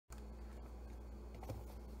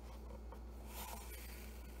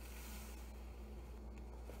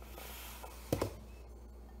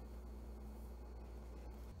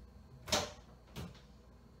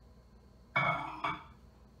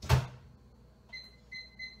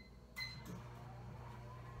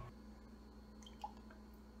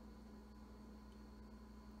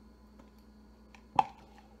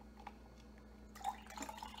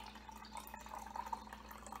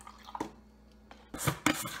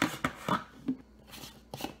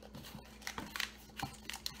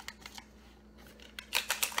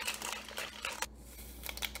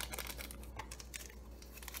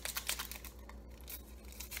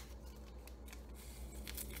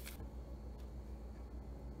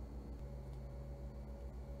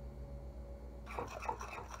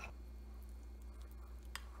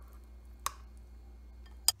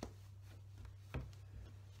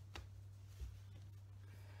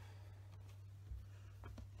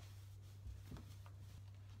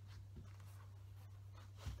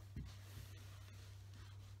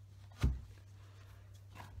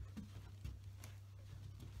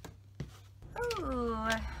Ooh,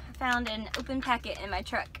 I found an open packet in my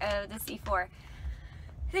truck of the C4.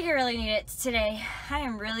 I think I really need it today. I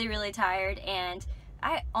am really tired, and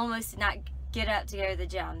I almost did not get up to go to the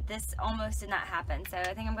gym. This almost did not happen, so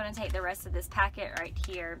I think I'm going to take the rest of this packet right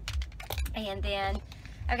here. And then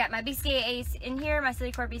I've got my BCAAs in here, my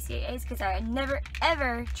Silly Core BCAAs, because I never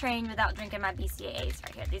ever train without drinking my BCAAs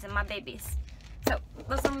right here. These are my babies. So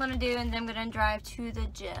that's what I'm going to do, and then I'm going to drive to the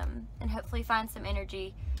gym and hopefully find some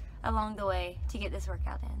energy along the way to get this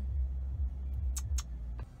workout in.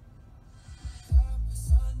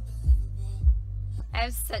 I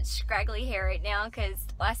have such scraggly hair right now because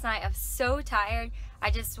last night I was so tired. I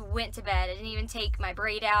just went to bed. I didn't even take my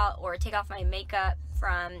braid out or take off my makeup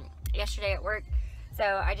from yesterday at work. So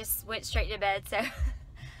I just went straight to bed. So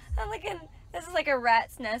I'm looking, this is like a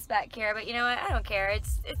rat's nest back here, but you know what? I don't care.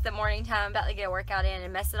 It's the morning time. I'm about to get a workout in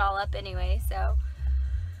and mess it all up anyway. So,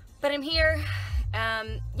 but I'm here.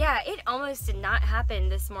 Yeah, it almost did not happen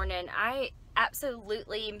this morning. I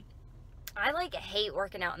like hate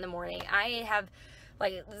working out in the morning. I have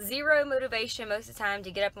like zero motivation most of the time to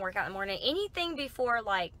get up and work out in the morning. Anything before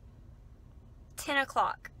like 10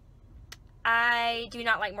 o'clock, I do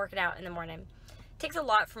not like working out in the morning. It takes a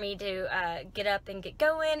lot for me to get up and get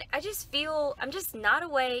going. I just feel, I'm just not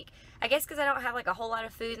awake. I guess because I don't have like a whole lot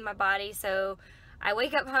of food in my body, so I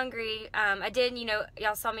wake up hungry. I did, you know,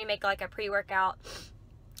 y'all saw me make like a pre-workout,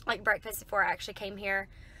 like breakfast before I actually came here.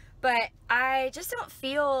 But I just don't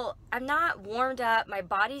feel, I'm not warmed up. My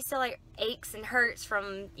body still like aches and hurts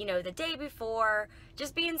from, you know, the day before,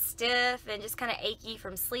 just being stiff and just kind of achy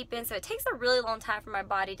from sleeping. So it takes a really long time for my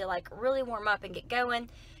body to like really warm up and get going.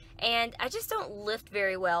 And I just don't lift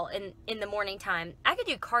very well in the morning time. I could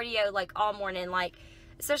do cardio like all morning, like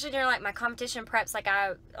especially during like my competition preps, like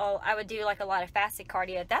I would do like a lot of fasted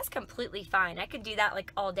cardio. That's completely fine. I could do that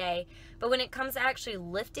like all day. But when it comes to actually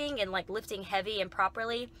lifting and like lifting heavy and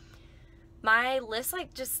properly, my lifts like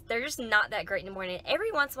they're just not that great in the morning.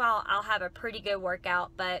 Every once in a while I'll have a pretty good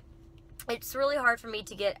workout, but it's really hard for me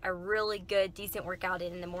to get a really good, decent workout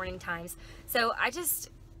in the morning times. So I just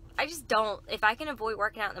don't. If I can avoid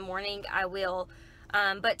working out in the morning, I will.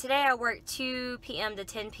 But today I work 2 p.m. to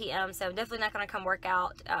 10 p.m. so I'm definitely not going to come work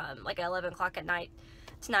out like at 11 o'clock at night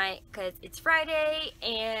tonight because it's Friday,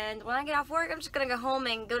 and when I get off work I'm just going to go home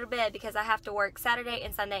and go to bed because I have to work Saturday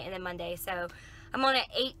and Sunday and then Monday. So I'm on an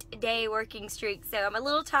 8-day working streak, so I'm a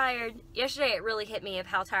little tired. Yesterday it really hit me of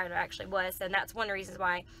how tired I actually was, and that's one of the reasons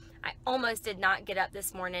why I almost did not get up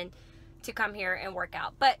this morning to come here and work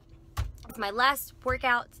out. But it's my last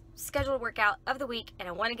workout, scheduled workout of the week, and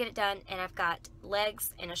I want to get it done. And I've got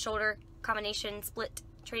legs and a shoulder combination split,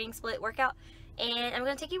 training split workout, and I'm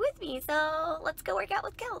going to take you with me. So let's go work out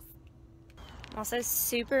with Kels. I'm also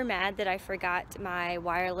super mad that I forgot my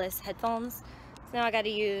wireless headphones. So now I got to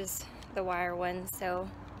use the wire one, so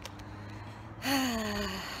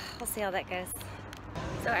we'll see how that goes.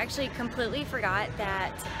 So I actually completely forgot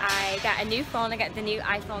that I got a new phone. I got the new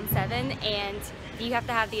iPhone 7, and you have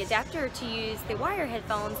to have the adapter to use the wire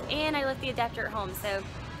headphones, and I left the adapter at home. So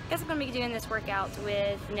I guess I'm going to be doing this workout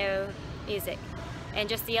with no music and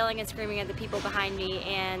just the yelling and screaming of the people behind me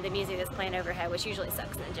and the music that's playing overhead, which usually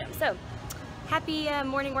sucks in the gym. So happy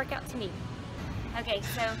morning workout to me. Okay,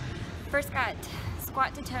 so first got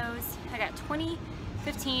squat to toes. I got 20,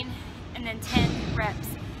 15, and then 10 reps.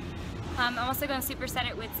 I'm also going to superset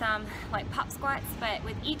it with some like pop squats, but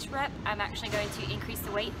with each rep I'm actually going to increase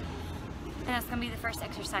the weight, and that's going to be the first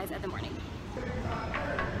exercise of the morning.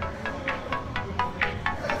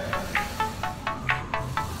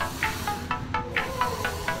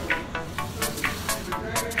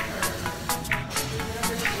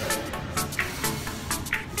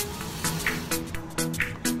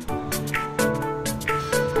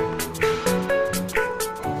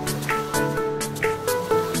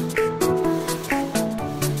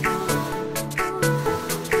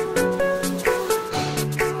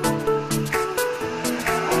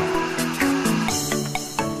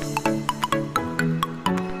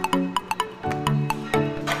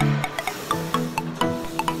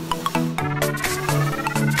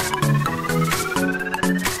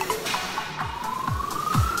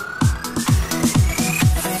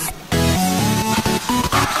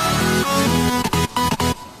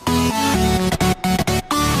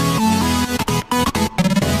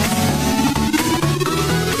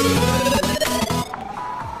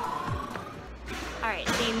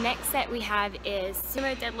 5 is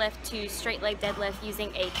sumo deadlift to straight leg deadlift using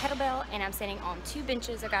a kettlebell, and I'm standing on 2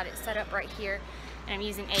 benches. I got it set up right here, and I'm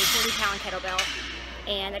using a 40-pound kettlebell,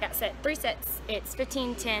 and I got set 3 sets. It's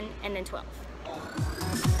 15, 10, and then 12.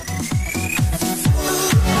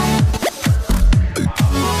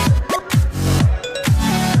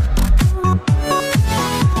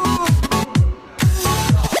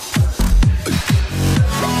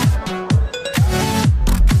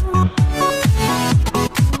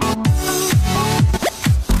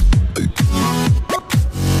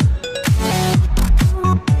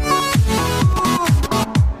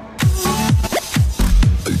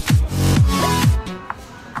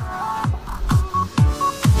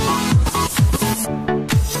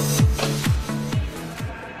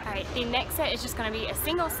 The next set is just going to be a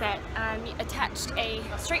single set. Attached a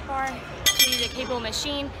straight bar to the cable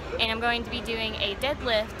machine, and I'm going to be doing a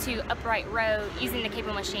deadlift to upright row using the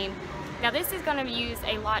cable machine. Now this is going to use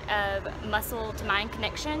a lot of muscle to mind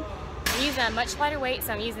connection. I'm using a much lighter weight,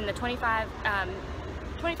 so I'm using the 25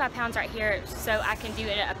 pounds right here so I can do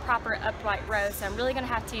it at a proper upright row. So I'm really going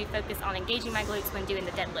to have to focus on engaging my glutes when doing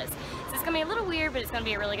the deadlifts. So it's going to be a little weird, but it's going to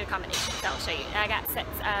be a really good combination. So I'll show you. I got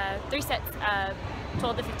 3 sets of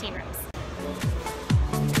 12 to 15 reps.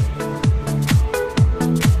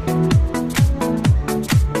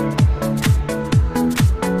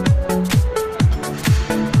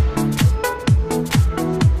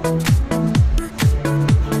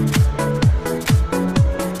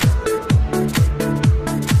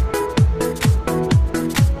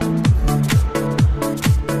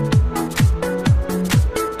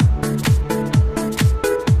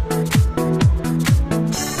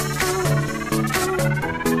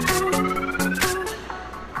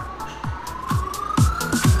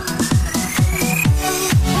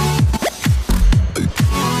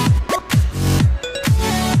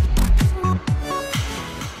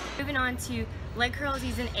 To leg curls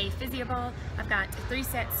using a Physioball. I've got 3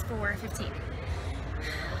 sets for 15.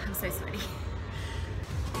 I'm so sweaty.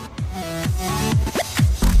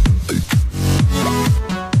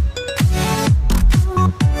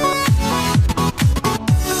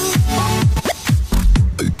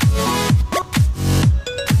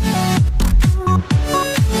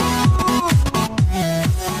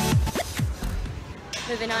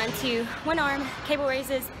 Moving on to one arm cable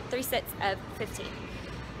raises, 3 sets of 15.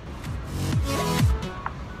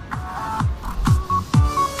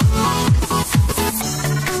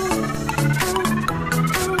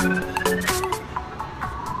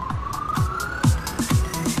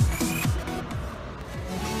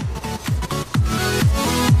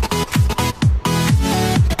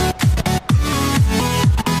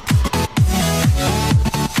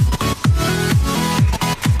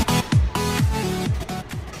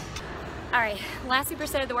 Alright, last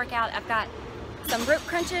superset of the workout, I've got some rope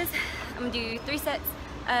crunches. I'm going to do 3 sets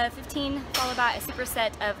of 15, followed by a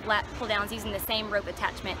superset of lat pulldowns using the same rope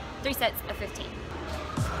attachment, 3 sets of 15.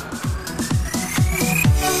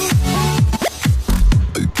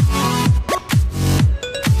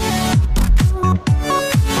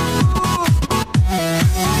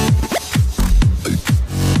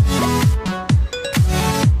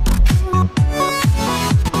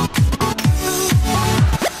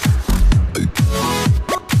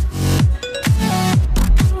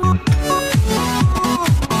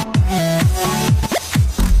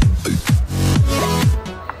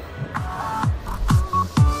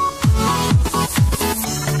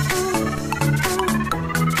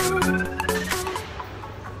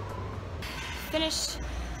 Finished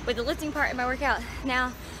with the lifting part of my workout. Now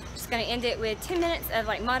I'm just going to end it with 10 minutes of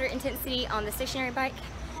like moderate intensity on the stationary bike,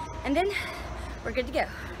 and then we're good to go.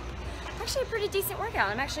 Actually a pretty decent workout.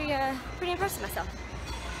 I'm actually pretty impressed with myself.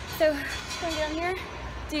 So just going to get on here,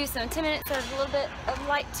 do some 10 minutes of a little bit of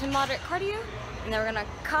light to moderate cardio, and then we're going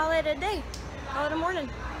to call it a day, call it a morning,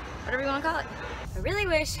 whatever you want to call it. I really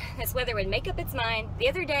wish this weather would make up its mind. The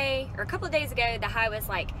other day, or a couple of days ago, the high was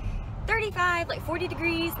like 35, like 40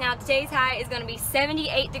 degrees. Now today's high is going to be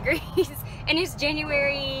 78 degrees, and it's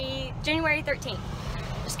January 13th.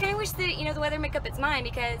 Just kind of wish that, you know, the weather make up its mind,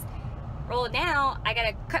 because well, now I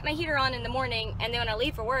gotta cut my heater on in the morning, and then when I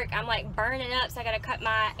leave for work, I'm like burning up, so I gotta cut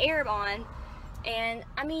my air on. And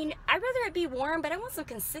I mean, I'd rather it be warm, but I want some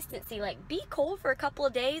consistency. Like, be cold for a couple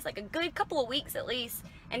of days, like a good couple of weeks at least,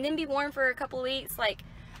 and then be warm for a couple of weeks. Like,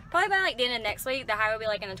 probably by like the end of next week, the high will be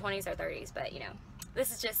like in the 20s or 30s. But you know,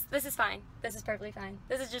 this is fine. This is perfectly fine.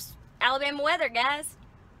 This is just Alabama weather, guys.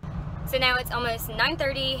 So now it's almost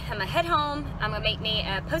 9:30. I'm gonna head home. I'm gonna make me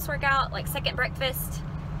a post-workout, like second breakfast,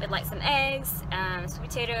 with like some eggs, sweet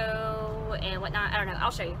potato and whatnot. I don't know,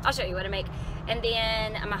 I'll show you what I make. And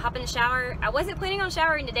then I'm gonna hop in the shower. I wasn't planning on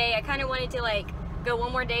showering today. I kind of wanted to like go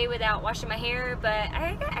one more day without washing my hair, but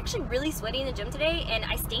I got actually really sweaty in the gym today and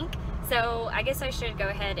I stink, so I guess I should go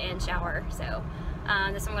ahead and shower. So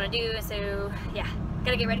that's what I'm gonna do. So yeah,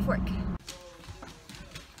 gotta get ready for work.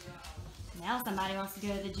 Now somebody wants to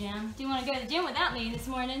go to the gym. Do you want to go to the gym without me this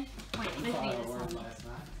morning? Wait, I'm sorry I worked last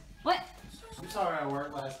night. What? I'm sorry I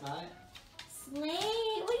worked last night. Slay,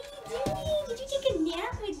 what are you doing? Did you take a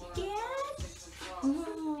nap with Dad?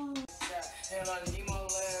 Ooh.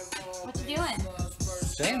 What you doing?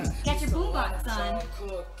 Same. Got your boombox on.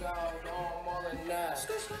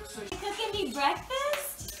 You cooking me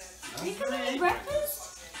breakfast? Are you cooking me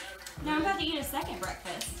breakfast? No, I'm about to eat a second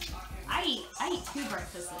breakfast. I eat 2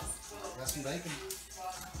 breakfasts. Got some bacon.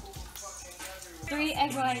 3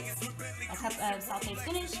 egg whites, a cup of sauteed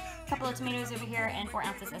spinach, a couple of tomatoes over here, and 4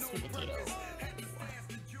 ounces of sweet potato.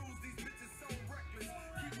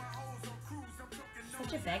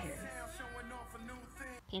 Such a beggar.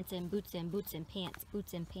 Pants and boots and boots and pants,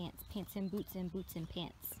 boots and pants, pants and boots and boots and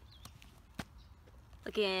pants.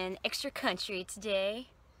 Looking extra country today.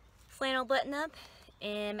 Flannel button up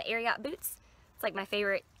and my Ariat boots. It's like my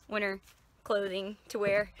favorite winter clothing to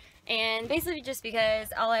wear. And basically just because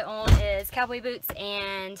all I own is cowboy boots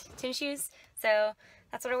and tennis shoes. So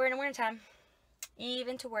that's what I wear in the wintertime,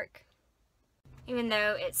 even to work. Even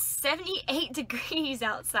though it's 78 degrees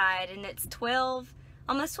outside and it's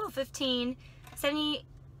almost 12:15,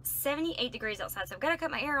 78 degrees outside, so I've got to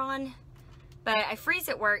cut my hair on, but I freeze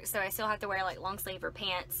at work, so I still have to wear like long sleeve or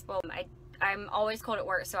pants. Well, I'm always cold at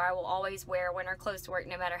work, so I will always wear winter clothes to work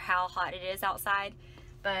no matter how hot it is outside.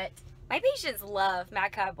 But my patients love my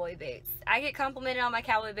cowboy boots. I get complimented on my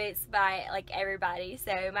cowboy boots by like everybody,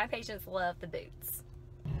 so my patients love the boots.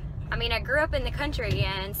 I mean, I grew up in the country,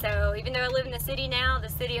 and so even though I live in the city now, the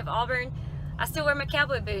city of Auburn, I still wear my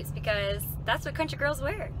cowboy boots because that's what country girls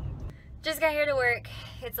wear. Just got here to work.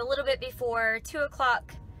 It's a little bit before 2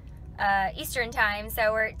 o'clock Eastern time,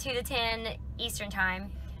 so we're at 2 to 10 Eastern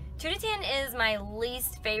time. 2 to 10 is my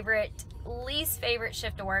least favorite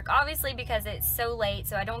shift to work, obviously because it's so late,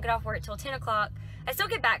 so I don't get off work till 10 o'clock. I still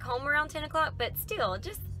get back home around 10 o'clock, but still,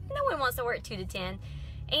 just no one wants to work 2 to 10.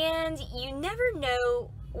 And you never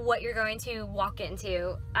know what you're going to walk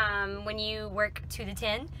into when you work 2 to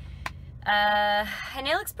 10. And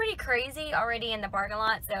it looks pretty crazy already in the parking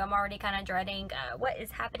lot, so I'm already kind of dreading what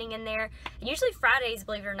is happening in there. And usually Fridays,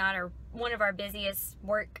 believe it or not, are one of our busiest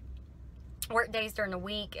work days during the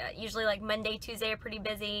week. Usually like Monday, Tuesday are pretty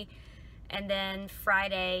busy, and then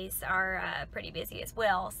Fridays are pretty busy as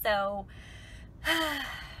well. So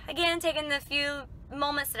again, taking the few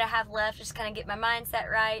moments that I have left, just kind of get my mindset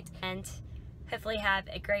right and hopefully have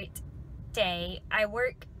a great day. I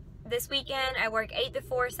work this weekend. I work 8 to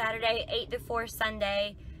 4 Saturday, 8 to 4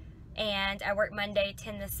 Sunday, and I work Monday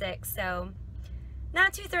 10 to 6. So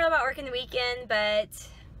not too thrilled about working the weekend, but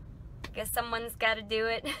I guess someone's got to do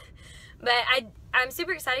it. But I'm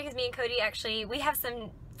super excited because me and Cody we have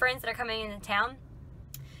some friends that are coming into town.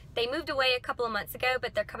 They moved away a couple of months ago,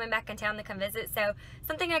 but they're coming back in town to come visit. So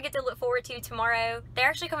something I get to look forward to tomorrow. They're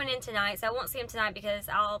actually coming in tonight, so I won't see them tonight because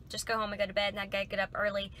I'll just go home and go to bed, and I gotta get up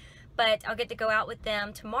early. But I'll get to go out with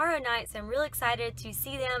them tomorrow night, so I'm really excited to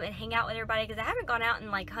see them and hang out with everybody because I haven't gone out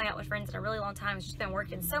and like hung out with friends in a really long time. It's just been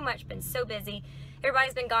working so much, been so busy.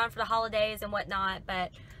 Everybody's been gone for the holidays and whatnot,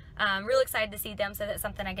 but I'm really excited to see them, so that's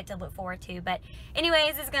something I get to look forward to. But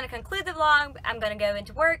anyways, this is going to conclude the vlog. I'm going to go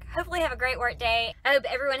into work. Hopefully have a great work day. I hope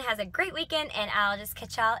everyone has a great weekend, and I'll just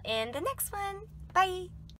catch y'all in the next one. Bye!